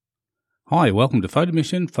Hi, welcome to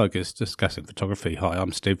Photomission Focus discussing photography. Hi,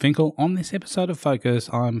 I'm Steve Finkel. On this episode of Focus,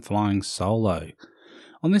 I'm flying solo.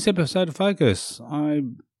 On this episode of Focus, I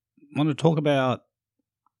want to talk about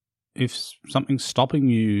if something's stopping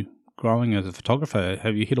you growing as a photographer.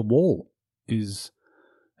 Have you hit a wall? Has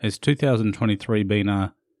 2023 been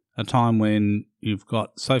a time when you've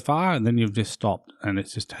got so far and then you've just stopped and it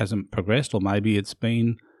just hasn't progressed? Or maybe it's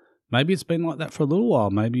been like that for a little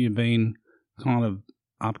while. Maybe you've been kind of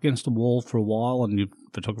up against a wall for a while and your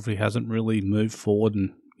photography hasn't really moved forward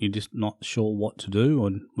and you're just not sure what to do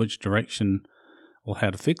or which direction or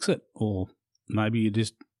how to fix it. Or maybe you're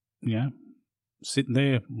just, sitting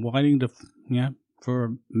there waiting to, for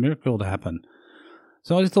a miracle to happen.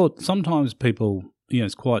 So I just thought sometimes people,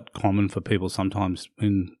 it's quite common for people sometimes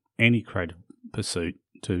in any creative pursuit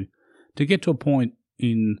to get to a point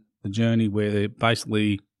in the journey where they're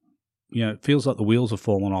basically, it feels like the wheels have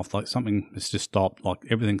fallen off, like something has just stopped, like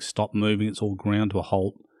everything's stopped moving, it's all ground to a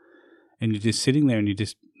halt. And you're just sitting there and you're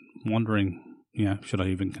just wondering, should I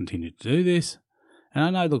even continue to do this? And I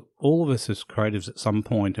know, look, all of us as creatives at some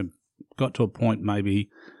point have got to a point maybe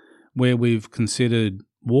where we've considered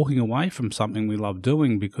walking away from something we love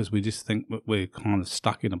doing because we just think that we're kind of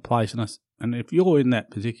stuck in a place. And if you're in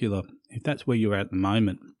that particular, if that's where you're at the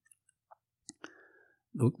moment,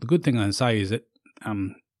 the good thing I can say is that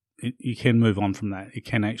you can move on from that. You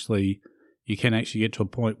can actually get to a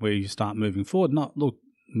point where you start moving forward.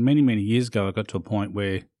 Many, many years ago, I got to a point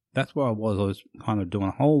where that's where I was. I was kind of doing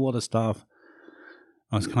a whole lot of stuff.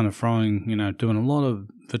 I was kind of doing a lot of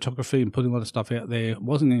photography and putting a lot of stuff out there. It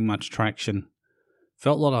wasn't getting much traction.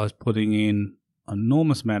 Felt like I was putting in an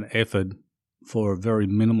enormous amount of effort for a very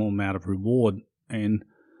minimal amount of reward. And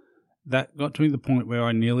that got to me the point where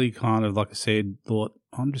I nearly kind of, like I said, thought,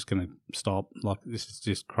 I'm just going to stop. Like, this is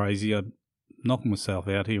just crazy. I'm knocking myself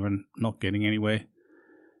out here and not getting anywhere.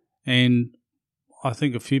 And I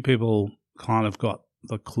think a few people kind of got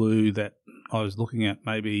the clue that I was looking at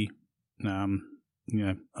maybe,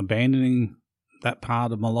 abandoning that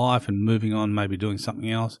part of my life and moving on, maybe doing something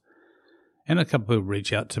else. And a couple of people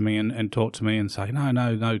reach out to me and talk to me and say,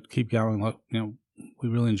 no, keep going. Like, we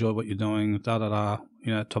really enjoy what you're doing,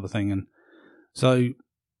 type of thing. And so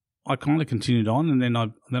I kind of continued on, and then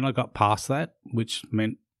I got past that, which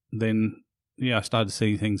meant then, I started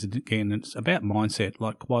seeing things again. It's about mindset.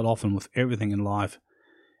 Like, quite often with everything in life,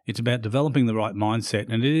 it's about developing the right mindset.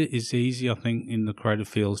 And it is easy, I think, in the creative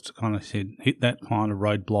fields to kind of hit that kind of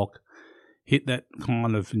roadblock, hit that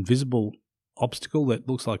kind of invisible obstacle that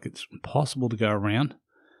looks like it's impossible to go around.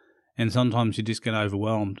 And sometimes you just get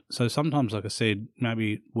overwhelmed. So sometimes, like I said,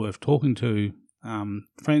 maybe worth talking to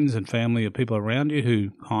friends and family or people around you who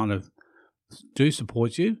kind of do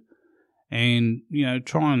support you, and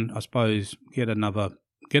try and, I suppose, get another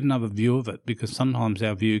view of it, because sometimes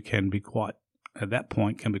our view can be quite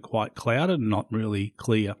clouded and not really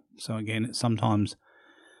clear. So again, it's sometimes,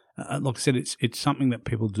 like I said, it's something that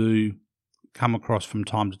people do come across from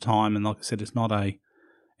time to time, and like I said, it's not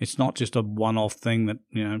just a one-off thing that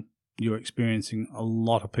you're experiencing. A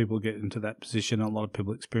lot of people get into that position. A lot of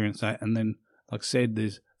people experience that, and then, like I said,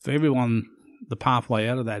 for everyone, the pathway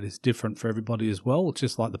out of that is different for everybody as well. It's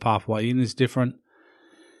just like the pathway in is different.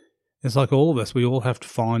 It's like all of us. We all have to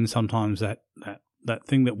find sometimes that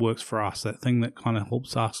thing that works for us, that thing that kind of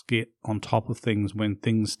helps us get on top of things when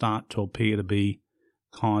things start to appear to be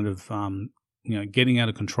kind of, getting out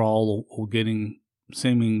of control or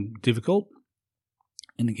seeming difficult.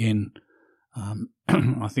 And again,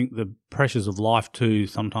 I think the pressures of life too,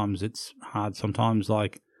 sometimes it's hard. Sometimes,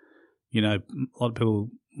 like, a lot of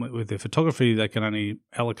people with their photography, they can only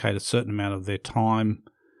allocate a certain amount of their time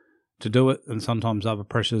to do it, and sometimes other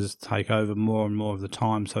pressures take over more and more of the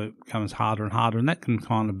time, so it becomes harder and harder, and that can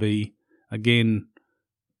kind of be, again,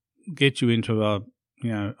 get you into a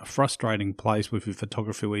frustrating place with your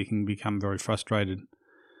photography where you can become very frustrated.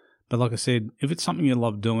 But like I said, if it's something you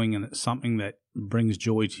love doing and it's something that brings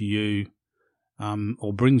joy to you,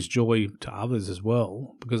 or brings joy to others as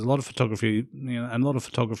well, because a lot of photography, and a lot of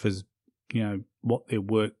photographers, what their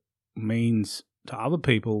work means to other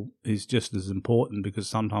people is just as important, because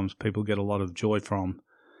sometimes people get a lot of joy from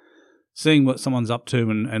seeing what someone's up to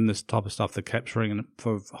and this type of stuff they're capturing, and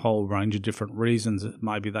for a whole range of different reasons.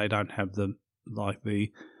 Maybe they don't have the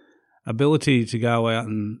ability to go out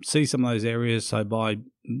and see some of those areas, so by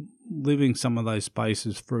living some of those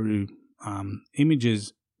spaces through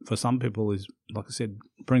images, for some people is, like I said,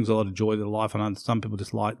 brings a lot of joy to life. And some people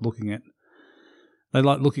just like looking at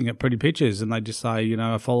pretty pictures, and they just say,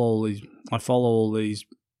 I follow all these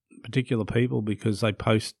particular people because they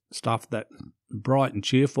post stuff that's bright and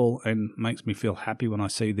cheerful and makes me feel happy when I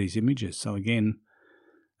see these images. So again,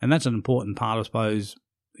 And that's an important part, I suppose,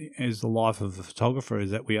 is the life of a photographer,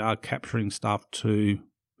 is that we are capturing stuff to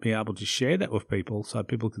be able to share that with people, so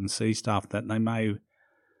people can see stuff that they may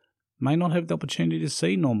not have the opportunity to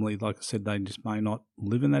see normally. Like I said, they just may not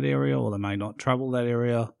live in that area, or they may not travel that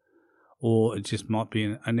area, or it just might be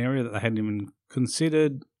an area that they hadn't even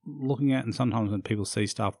considered looking at. And sometimes when people see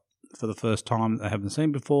stuff for the first time that they haven't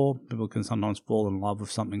seen before, people can sometimes fall in love with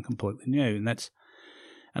something completely new.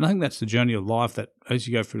 And I think that's the journey of life, that as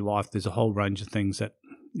you go through life, there's a whole range of things that,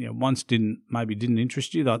 once didn't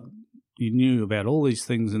interest you, that you knew about all these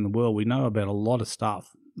things in the world. We know about a lot of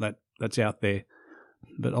stuff that's out there,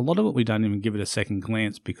 but a lot of it we don't even give it a second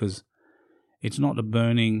glance, because it's not a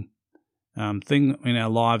burning thing in our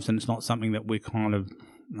lives, and it's not something that we're kind of,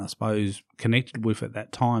 I suppose, connected with at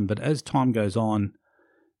that time. But as time goes on,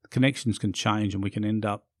 the connections can change, and we can end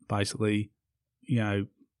up basically,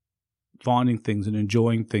 finding things and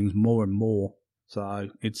enjoying things more and more. So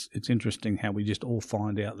it's interesting how we just all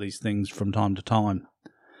find out these things from time to time.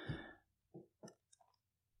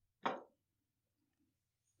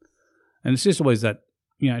 And it's just always that,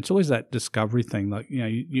 it's always that discovery thing. Like,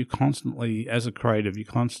 you constantly, as a creative, you're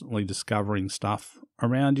constantly discovering stuff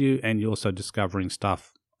around you, and you're also discovering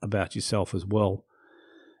stuff about yourself as well.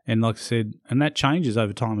 And like I said, and that changes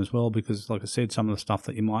over time as well, because like I said, some of the stuff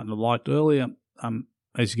that you might have liked earlier,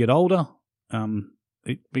 as you get older,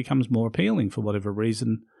 it becomes more appealing for whatever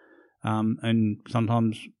reason. And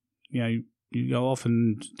sometimes, you go off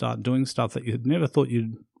and start doing stuff that you never thought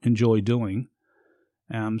you'd enjoy doing.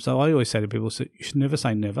 So I always say to people, you should never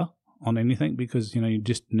say never on anything, because, you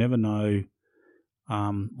just never know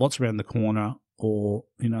what's around the corner, or,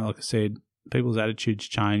 like I said, people's attitudes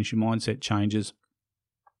change, your mindset changes.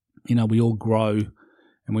 We all grow,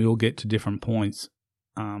 and we all get to different points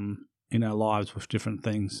in our lives with different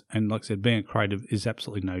things. And like I said, being a creative is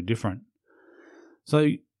absolutely no different. So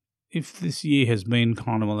if this year has been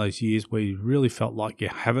kind of one of those years where you really felt like you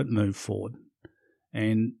haven't moved forward,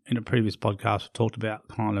 and in a previous podcast, we talked about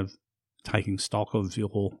kind of taking stock of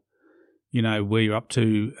your, where you're up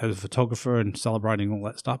to as a photographer and celebrating all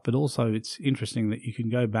that stuff. But also it's interesting that you can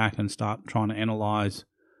go back and start trying to analyze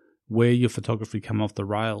where your photography come off the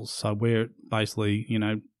rails. So where it basically,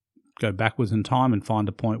 go backwards in time and find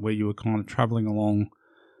a point where you were kind of traveling along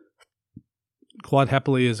quite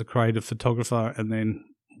happily as a creative photographer, and then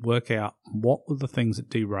work out what were the things that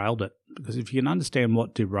derailed it. Because if you can understand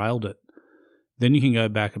what derailed it, then you can go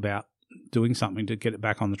back about doing something to get it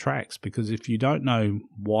back on the tracks. Because if you don't know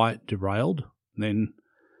why it derailed, then,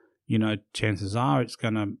 chances are it's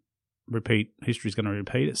going to history's going to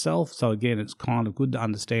repeat itself. So again, it's kind of good to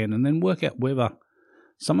understand, and then work out whether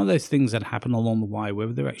some of those things that happen along the way,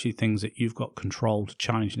 whether they're actually things that you've got control to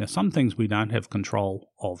change. Now, some things we don't have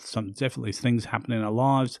control of. Some definitely things happen in our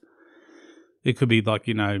lives. It could be like,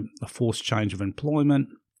 a forced change of employment.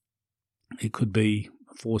 It could be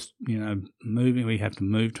forced, moving. We have to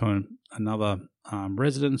move to another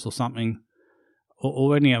residence or something,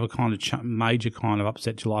 or any other kind of major kind of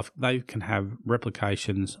upset to your life. They can have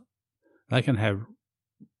replications. They can have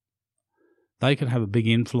a big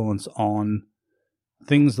influence on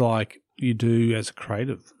things like you do as a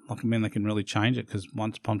creative. Like, they can really change it, because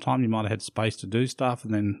once upon a time you might have had space to do stuff,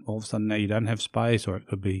 and then all of a sudden now you don't have space. Or it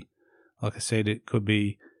could be, like I said, it could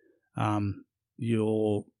be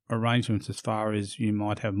your arrangements as far as you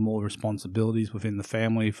might have more responsibilities within the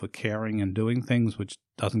family for caring and doing things, which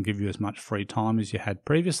doesn't give you as much free time as you had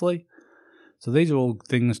previously. So these are all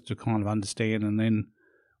things to kind of understand, and then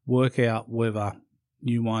work out whether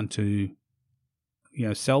you want to,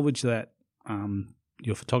 salvage that,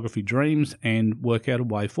 your photography dreams, and work out a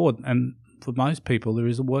way forward. And for most people, there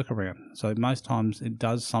is a workaround. So most times it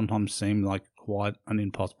does sometimes seem like quite an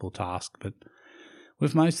impossible task, but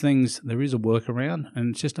with most things, there is a workaround, and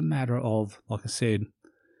it's just a matter of, like I said,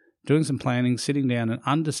 doing some planning, sitting down and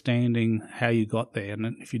understanding how you got there.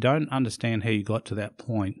 And if you don't understand how you got to that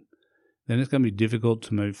point, then it's going to be difficult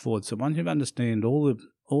to move forward. So once you understand all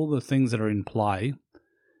the things that are in play,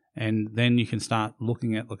 and then you can start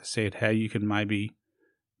looking at, like I said, how you can maybe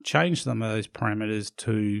change some of those parameters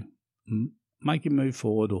to make you move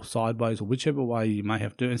forward or sideways, or whichever way you may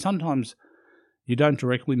have to. And sometimes you don't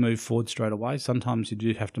directly move forward straight away. Sometimes you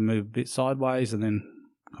do have to move a bit sideways, and then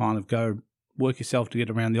kind of go work yourself to get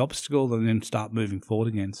around the obstacle, and then start moving forward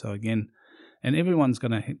again. So again, and everyone's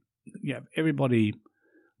going to, everybody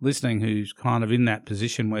listening who's kind of in that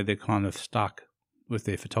position where they're kind of stuck with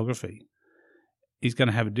their photography is going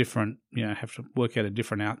to have a different, have to work out a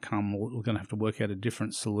different outcome, or we're going to have to work out a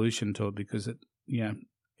different solution to it, because it,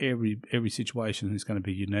 every situation is going to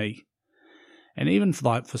be unique. And even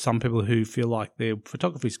for some people who feel like their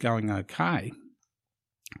photography is going okay,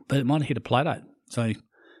 but it might hit a plateau. So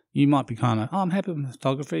you might be kind of, I'm happy with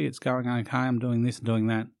photography, it's going okay, I'm doing this and doing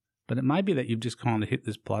that. But it may be that you've just kind of hit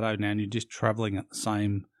this plateau now, and you're just traveling at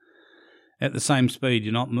the same speed.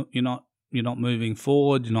 You're not moving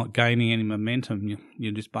forward. You're not gaining any momentum.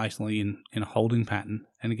 You're just basically in a holding pattern.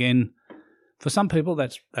 And again, for some people,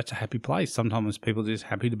 that's a happy place. Sometimes people are just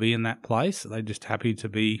happy to be in that place. They're just happy to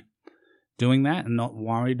be doing that and not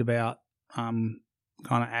worried about kind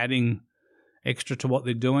of adding extra to what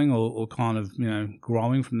they're doing or kind of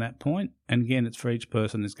growing from that point. And again, it's for each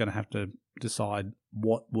person is going to have to decide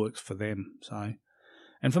what works for them. So,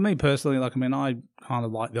 and for me personally, I kind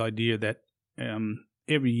of like the idea that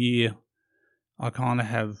every year I kind of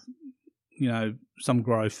have some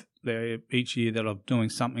growth there each year, that I'm doing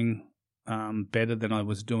something better than I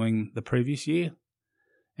was doing the previous year.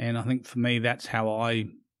 And I think for me, that's how I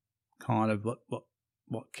kind of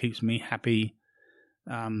what keeps me happy,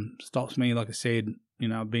 stops me. Like I said,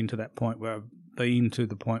 I've been to that point where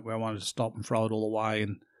I wanted to stop and throw it all away.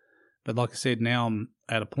 But like I said, now I'm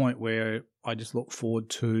at a point where I just look forward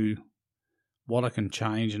to what I can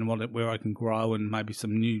change and where I can grow, and maybe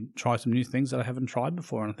try some new things that I haven't tried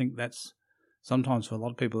before. And I think that's sometimes for a lot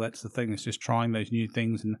of people, that's the thing. It's just trying those new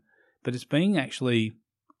things, but it's being actually,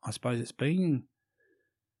 I suppose it's being,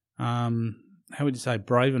 how would you say,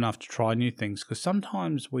 brave enough to try new things, because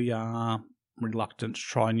sometimes we are reluctant to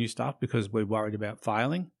try new stuff because we're worried about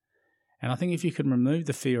failing. And I think if you can remove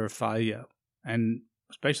the fear of failure, and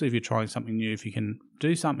especially if you're trying something new, if you can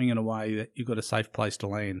do something in a way that you've got a safe place to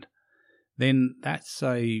land, then that's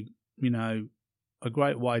a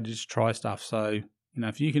great way to just try stuff. So,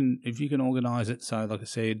 if you can organise it, so like I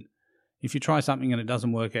said, if you try something and it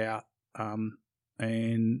doesn't work out,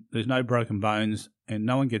 and there's no broken bones and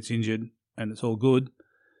no one gets injured and it's all good,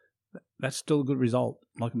 that's still a good result.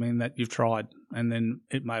 That you've tried, and then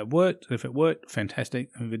it may have worked. If it worked, fantastic.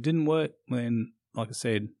 If it didn't work, then like I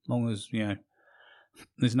said, as long as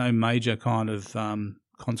there's no major kind of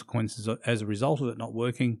consequences as a result of it not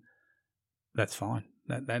working, that's fine.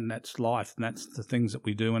 That's life. And that's the things that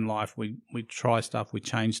we do in life. We try stuff, we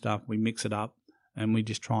change stuff, we mix it up, and we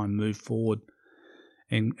just try and move forward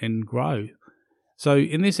and grow. So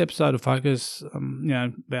in this episode of Focus,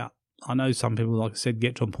 I know some people, like I said,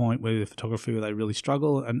 get to a point where the photography where they really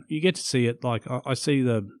struggle, and you get to see it. Like I see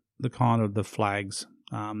the kind of the flags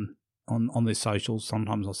on their socials.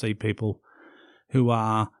 Sometimes I see people who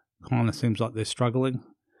are kind of seems like they're struggling.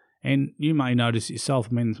 And you may notice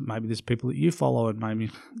yourself, maybe there's people that you follow and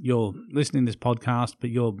maybe you're listening to this podcast,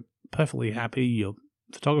 but you're perfectly happy, your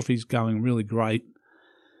photography's going really great.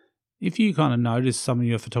 If you kind of notice some of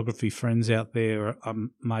your photography friends out there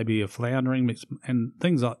maybe are floundering and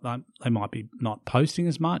things like that, they might be not posting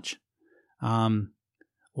as much,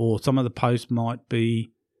 or some of the posts might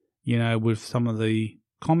be, with some of the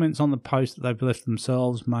comments on the post that they've left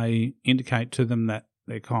themselves may indicate to them that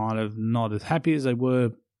they're kind of not as happy as they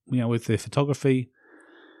were, with their photography.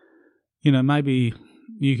 Maybe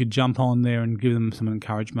you could jump on there and give them some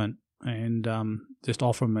encouragement and just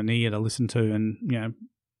offer them an ear to listen to, and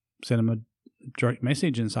send them a direct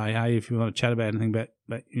message and say, hey, if you want to chat about anything about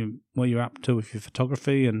where you're up to with your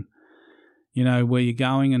photography and where you're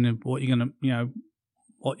going and what you're going to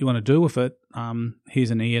what you want to do with it,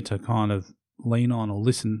 here's an ear to kind of lean on, or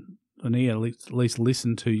listen, an ear at least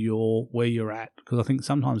listen to where you're at, because I think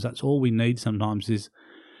sometimes that's all we need. Sometimes is,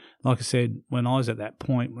 like I said, when I was at that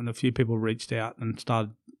point, when a few people reached out and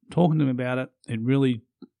started talking to me about it, it really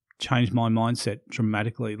changed my mindset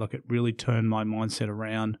dramatically. Like, it really turned my mindset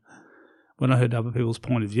around when I heard other people's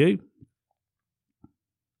point of view.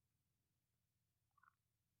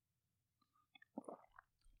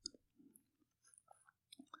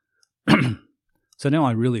 So now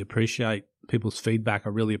I really appreciate people's feedback. I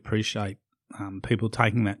really appreciate people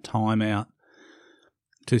taking that time out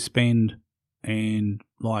to spend and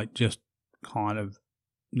just kind of,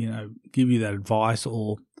 give you that advice,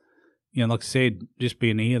 or, like I said, just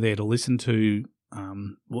be an ear there to listen to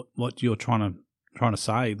what you're trying to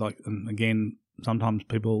say. And again, sometimes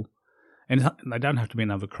people, and they don't have to be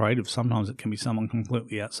another creative. Sometimes it can be someone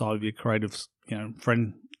completely outside of your creative,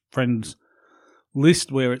 friends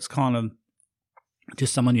list, where it's kind of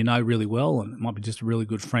just someone really well, and it might be just a really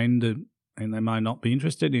good friend, and they may not be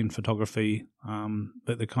interested in photography,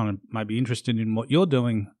 but they're kind of maybe interested in what you're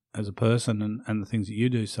doing as a person and the things that you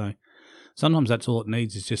do. So sometimes that's all it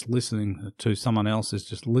needs, is just listening to someone else, is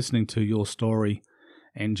just listening to your story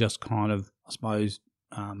and just kind of, I suppose,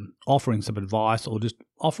 offering some advice, or just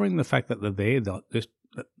offering the fact that they're there,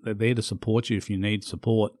 they're there to support you if you need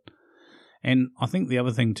support. And I think the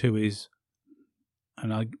other thing too is,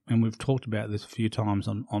 and we've talked about this a few times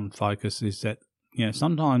on Focus, is that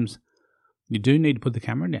sometimes you do need to put the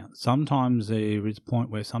camera down. Sometimes there is a point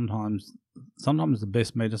where sometimes the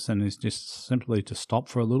best medicine is just simply to stop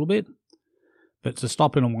for a little bit, but to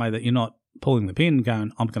stop in a way that you're not pulling the pin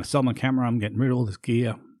going, I'm going to sell my camera, I'm getting rid of all this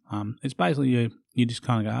gear. It's basically you just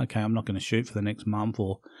kind of go, okay, I'm not going to shoot for the next month,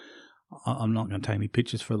 or I'm not going to take any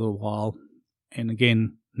pictures for a little while. And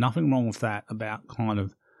again, nothing wrong with that about kind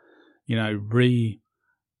of,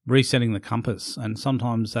 resetting the compass. And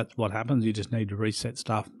sometimes that's what happens. You just need to reset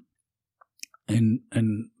stuff and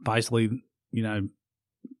basically,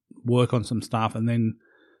 work on some stuff, and then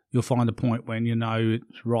you'll find a point when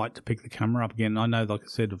it's right to pick the camera up again. I know, like I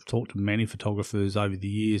said, I've talked to many photographers over the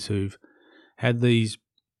years who've had these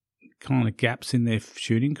kind of gaps in their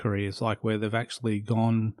shooting careers, like where they've actually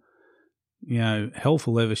gone, hell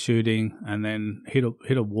for leather shooting, and then hit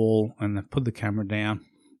a wall, and they've put the camera down,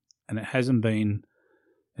 and it hasn't been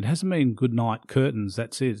good night curtains.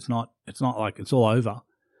 That's it. It's not like it's all over.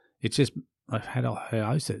 It's just they've had a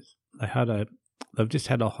hiatus. They've just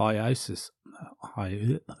had a hiatus.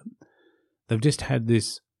 They've just had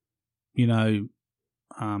this,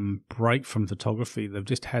 break from photography. They've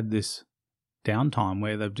just had this downtime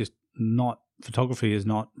where photography has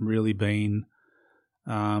not really been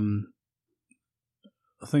a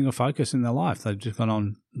thing of focus in their life. They've just gone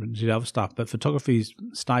on and did other stuff. But photography's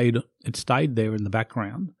stayed there in the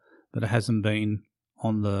background, but it hasn't been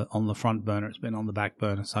on the front burner. It's been on the back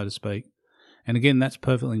burner, so to speak. And again, that's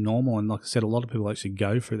perfectly normal. And like I said, a lot of people actually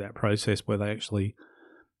go through that process where they actually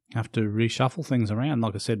have to reshuffle things around.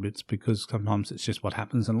 Like I said, it's because sometimes it's just what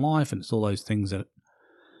happens in life, and it's all those things that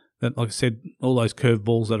like I said, all those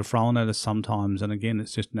curveballs that are thrown at us sometimes. And again,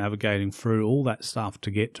 it's just navigating through all that stuff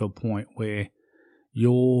to get to a point where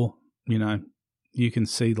you can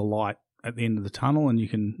see the light at the end of the tunnel, and you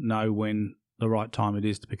can know when the right time it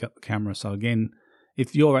is to pick up the camera. So again,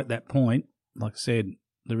 if you're at that point, like I said,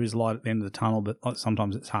 there is light at the end of the tunnel, but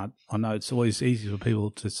sometimes it's hard. I know it's always easy for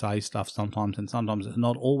people to say stuff sometimes, and sometimes it's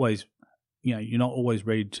not always, you're not always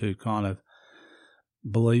ready to kind of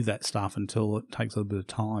believe that stuff until it takes a little bit of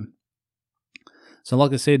time. So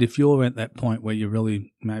like I said, if you're at that point where you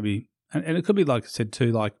really maybe, and it could be like I said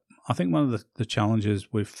too, like I think one of the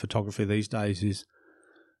challenges with photography these days is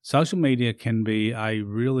social media can be a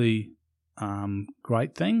really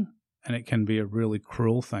great thing, and it can be a really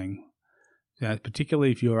cruel thing.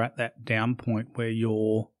 Particularly if you're at that down point where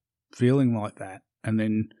you're feeling like that, and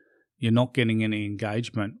then you're not getting any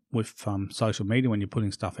engagement with social media when you're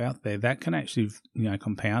putting stuff out there, that can actually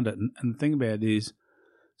compound it. And the thing about it is,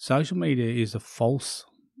 social media is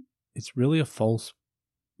it's really a false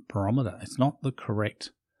barometer. It's not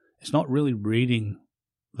it's not really reading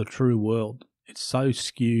the true world. It's so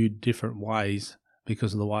skewed different ways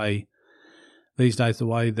because of the way these days, the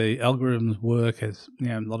way the algorithms work, as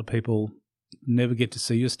a lot of people never get to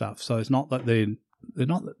see your stuff. So it's not that they're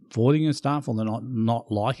not avoiding your stuff, or they're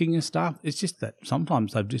not liking your stuff. It's just that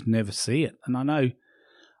sometimes they just never see it. And I know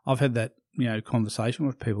I've had that conversation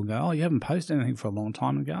with people go, oh, you haven't posted anything for a long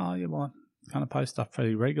time, and go, oh yeah, well, I kind of post stuff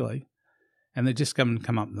pretty regularly, and they just come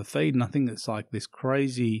up in the feed. And I think it's like this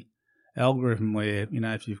crazy algorithm where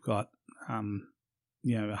if you've got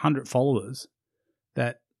 100 followers,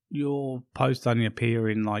 that your posts only appear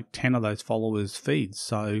in like 10 of those followers' feeds.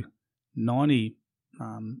 So 90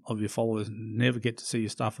 of your followers never get to see your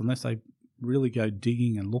stuff unless they really go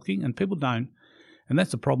digging and looking, and people don't. And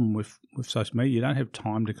that's the problem with social media. You don't have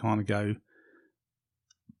time to kind of go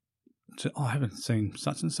to, I haven't seen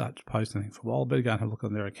such and such post anything for a while. I better go and have a look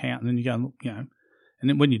on their account. And then you go and look, and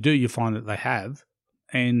then when you do, you find that they have.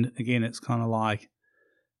 And again, it's kind of like,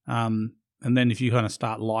 and then if you kind of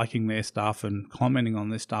start liking their stuff and commenting on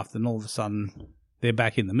their stuff, then all of a sudden they're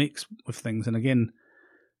back in the mix with things. And again,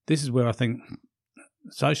 this is where I think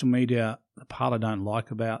social media, the part I don't like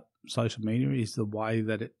about social media is the way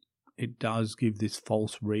that it does give this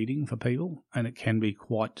false reading for people, and it can be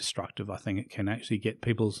quite destructive. I think it can actually get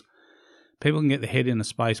people can get their head in a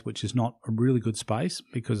space which is not a really good space,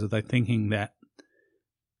 because they're thinking that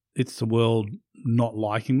it's the world not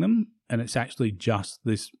liking them, and it's actually just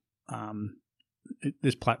this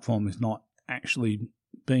this platform is not actually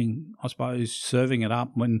being, I suppose, serving it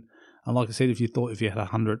up when. And like I said, if you had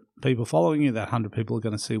 100 people following you, that 100 people are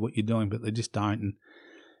going to see what you're doing, but they just don't.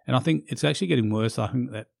 And I think it's actually getting worse. I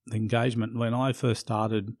think that the engagement, when I first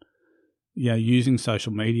started, using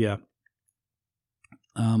social media,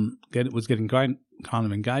 it was getting great kind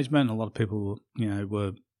of engagement. A lot of people,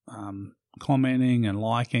 were commenting and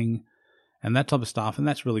liking and that type of stuff, and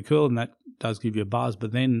that's really cool, and that does give you a buzz.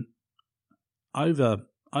 But then over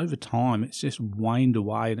time, it's just waned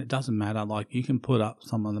away, and it doesn't matter. Like, you can put up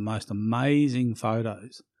some of the most amazing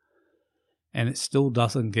photos, and it still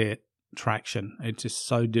doesn't get traction. It's just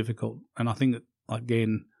so difficult. And I think that,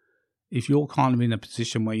 again, if you're kind of in a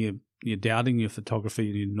position where you're doubting your photography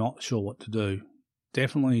and you're not sure what to do,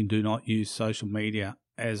 definitely do not use social media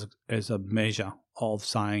as a measure of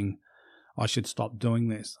saying, I should stop doing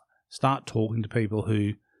this. Start talking to people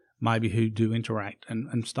who do interact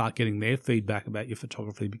and start getting their feedback about your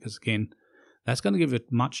photography, because, again, that's going to give a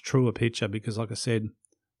much truer picture, because, like I said,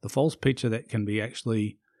 the false picture that can be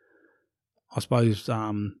actually, I suppose,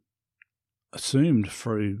 assumed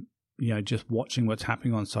through, just watching what's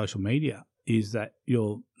happening on social media is that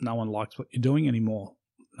no one likes what you're doing anymore.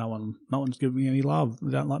 No one's giving me any love.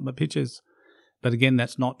 They don't like my pictures. But again,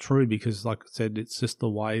 that's not true, because, like I said, it's just the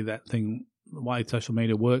way social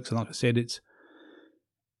media works. And like I said,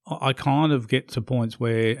 I kind of get to points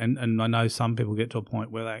where, and I know some people get to a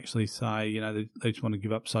point where they actually say, they just want to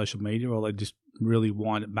give up social media, or they just really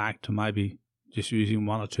wind it back to maybe just using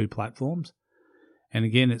one or two platforms. And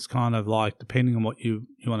again, it's kind of like, depending on what you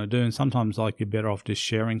want to do, and sometimes like you're better off just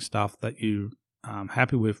sharing stuff that you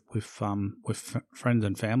happy with friends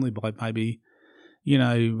and family by maybe,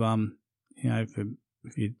 if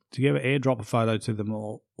you together airdrop a photo to them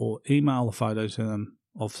or email a photo to them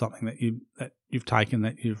of something that you've taken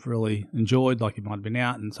that you've really enjoyed, like you might have been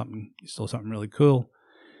out and you saw something really cool.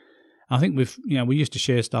 I think we used to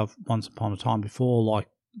share stuff once upon a time before, like,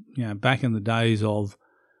 back in the days of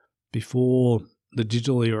before the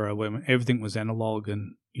digital era, when everything was analog,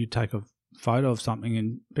 and you'd take a photo of something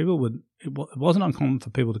and it wasn't uncommon for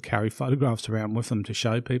people to carry photographs around with them to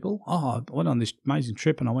show people. Oh, I went on this amazing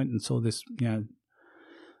trip and I went and saw this,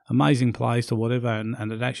 amazing place or whatever, and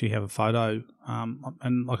it'd actually have a photo.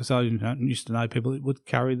 And like I said, I used to know people that would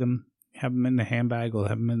carry them, have them in the handbag or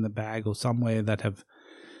have them in the bag or somewhere that have,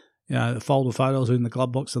 a fold of photos in the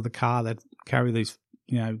glove box of the car that carry these,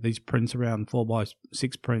 these prints around,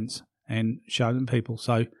 4x6 prints, and show them people.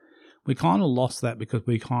 So we kind of lost that, because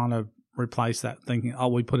we kind of replaced that thinking,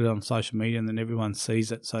 we put it on social media and then everyone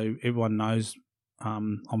sees it, so everyone knows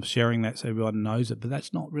I'm sharing that, so everyone knows it. But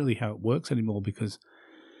that's not really how it works anymore, because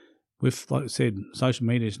like I said, social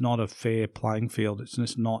media is not a fair playing field. It's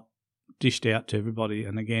just not dished out to everybody.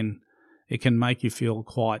 And again, it can make you feel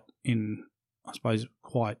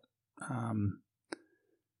I'm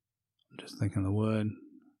just thinking of the word.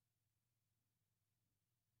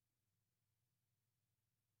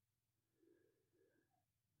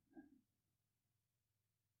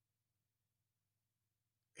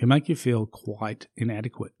 Can make you feel quite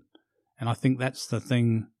inadequate. And I think that's the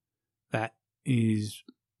thing that is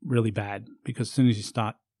really bad, because as soon as you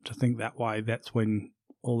start to think that way, that's when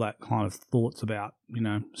all that kind of thoughts about,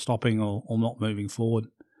 stopping or not moving forward.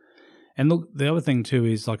 And look, the other thing too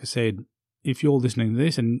is, like I said, if you're listening to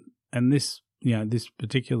this and this, this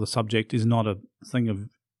particular subject is not a thing of,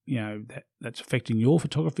 that's affecting your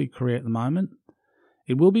photography career at the moment,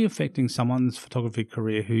 it will be affecting someone's photography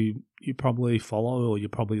career who you probably follow or you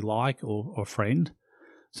probably like or a friend.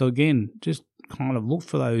 So again, just kind of look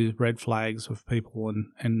for those red flags with people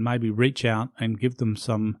and maybe reach out and give them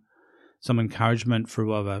some encouragement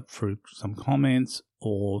through some comments,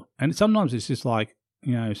 and sometimes it's just like,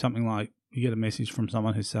 something like you get a message from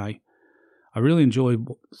someone who say, I really enjoy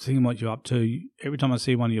seeing what you're up to. Every time I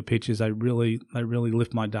see one of your pictures, they really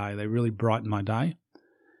lift my day. They really brighten my day.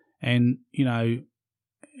 And,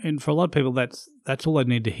 and for a lot of people, that's all they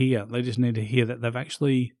need to hear. They just need to hear that they've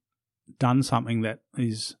actually done something that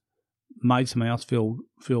is made someone else feel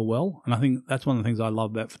well. And I think that's one of the things I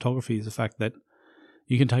love about photography, is the fact that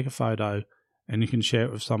you can take a photo and you can share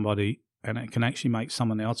it with somebody, and it can actually make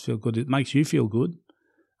someone else feel good. It makes you feel good.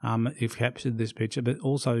 You've captured this picture, but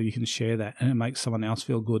also you can share that and it makes someone else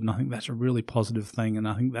feel good. And I think that's a really positive thing, and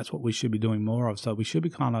I think that's what we should be doing more of. So we should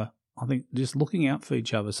be just looking out for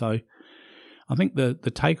each other. So I think the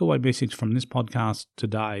takeaway message from this podcast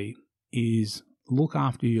today is look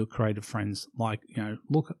after your creative friends. Like,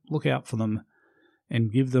 look out for them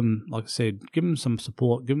and give them, like I said, give them some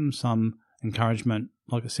support, give them some encouragement.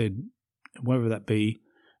 Like I said, whether that be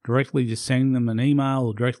directly just sending them an email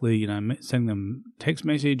or directly, sending them text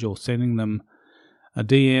message or sending them a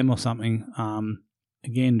DM or something.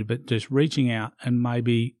 Again, but just reaching out and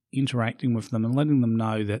maybe interacting with them and letting them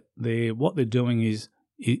know that what they're doing is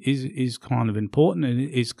kind of important and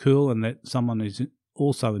is cool, and that someone is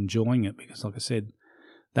also enjoying it. Because, like I said,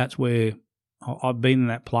 that's where I've been in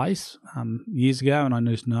that place years ago, and I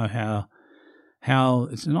just know how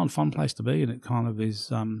it's not a fun place to be, and it kind of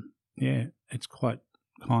is. It's quite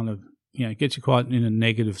kind of gets you quite in a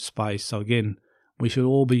negative space. So again, we should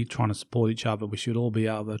all be trying to support each other. We should all be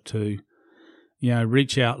able to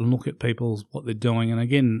reach out and look at what they're doing. And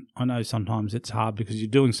again, I know sometimes it's hard because you're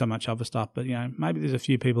doing so much other stuff, but, maybe there's a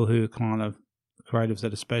few people who are kind of creatives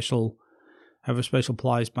that are special, have a special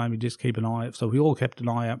place, maybe just keep an eye out. So if we all kept an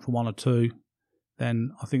eye out for one or two,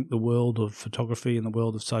 then I think the world of photography and the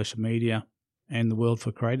world of social media and the world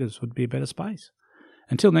for creatives would be a better space.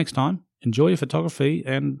 Until next time, enjoy your photography,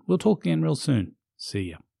 and we'll talk again real soon. See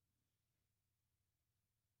ya.